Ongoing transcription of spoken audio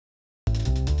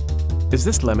Is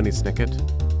this Lemony Snicket?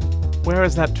 Where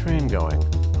is that train going?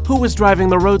 Who is driving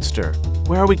the roadster?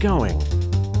 Where are we going?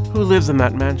 Who lives in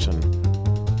that mansion?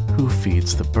 Who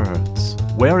feeds the birds?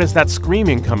 Where is that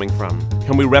screaming coming from?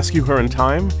 Can we rescue her in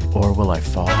time? Or will I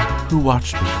fall? Who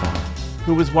watched me fall?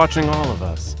 Who is watching all of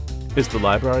us? Is the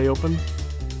library open?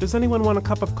 Does anyone want a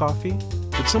cup of coffee?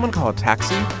 Did someone call a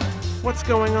taxi? What's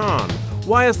going on?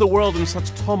 Why is the world in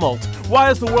such tumult? Why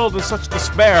is the world in such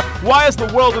despair? Why is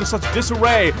the world in such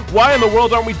disarray? Why in the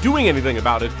world aren't we doing anything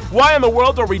about it? Why in the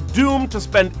world are we doomed to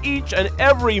spend each and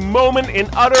every moment in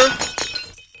utter...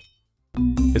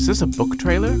 Is this a book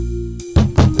trailer?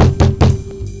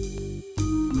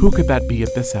 Who could that be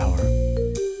at this hour?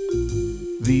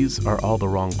 These are all the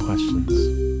wrong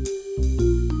questions.